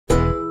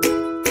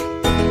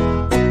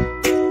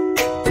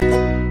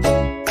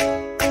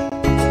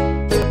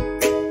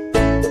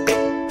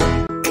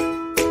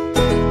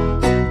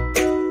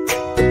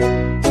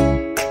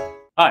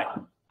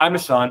I'm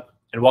Ishan,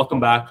 and welcome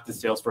back to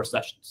Salesforce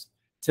Sessions.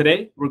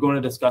 Today, we're going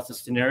to discuss a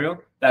scenario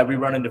that we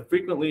run into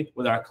frequently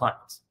with our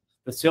clients,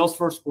 the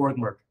Salesforce Org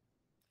Merger.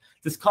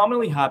 This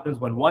commonly happens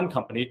when one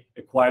company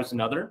acquires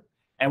another,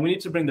 and we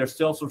need to bring their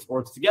Salesforce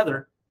orgs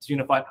together to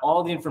unify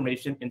all the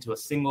information into a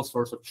single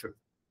source of truth.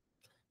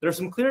 There are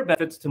some clear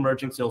benefits to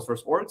merging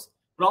Salesforce orgs,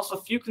 but also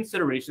a few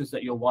considerations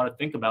that you'll want to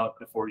think about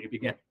before you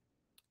begin.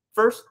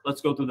 First,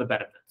 let's go through the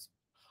benefits.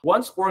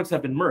 Once orgs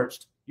have been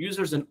merged,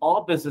 users in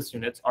all business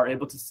units are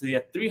able to see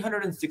a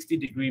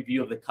 360-degree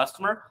view of the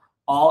customer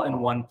all in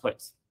one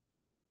place.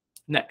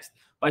 Next,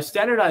 by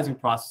standardizing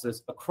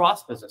processes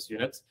across business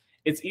units,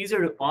 it's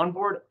easier to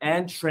onboard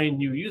and train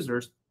new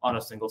users on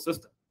a single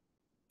system.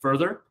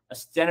 Further, a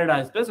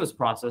standardized business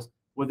process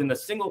within a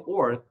single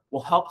org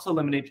will help to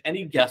eliminate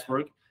any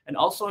guesswork and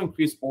also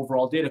increase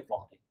overall data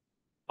quality.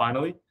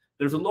 Finally,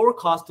 there's a lower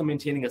cost to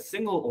maintaining a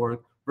single org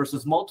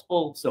versus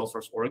multiple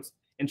Salesforce orgs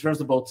in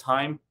terms of both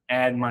time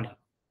and money.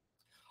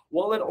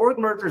 While an org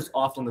merger is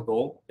often the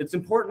goal, it's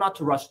important not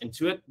to rush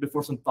into it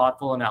before some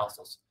thoughtful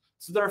analysis.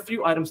 So there are a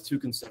few items to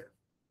consider.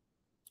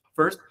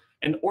 First,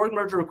 an org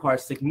merger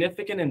requires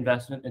significant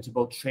investment into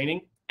both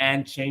training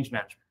and change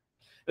management,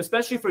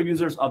 especially for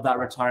users of that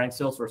retiring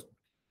Salesforce.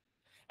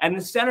 And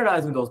in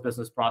standardizing those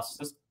business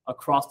processes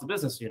across the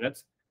business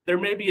units, there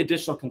may be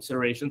additional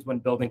considerations when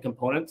building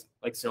components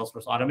like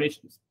Salesforce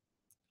automations.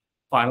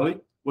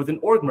 Finally, with an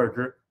org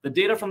merger, the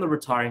data from the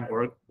retiring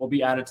org will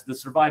be added to the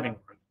surviving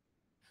org.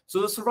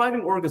 So the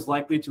surviving org is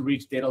likely to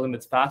reach data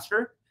limits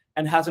faster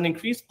and has an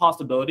increased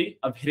possibility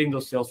of hitting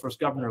those Salesforce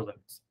governor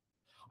limits.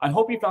 I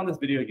hope you found this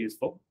video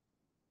useful.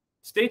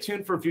 Stay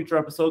tuned for future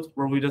episodes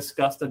where we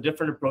discuss the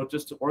different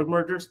approaches to org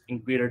mergers in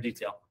greater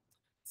detail.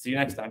 See you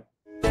next time.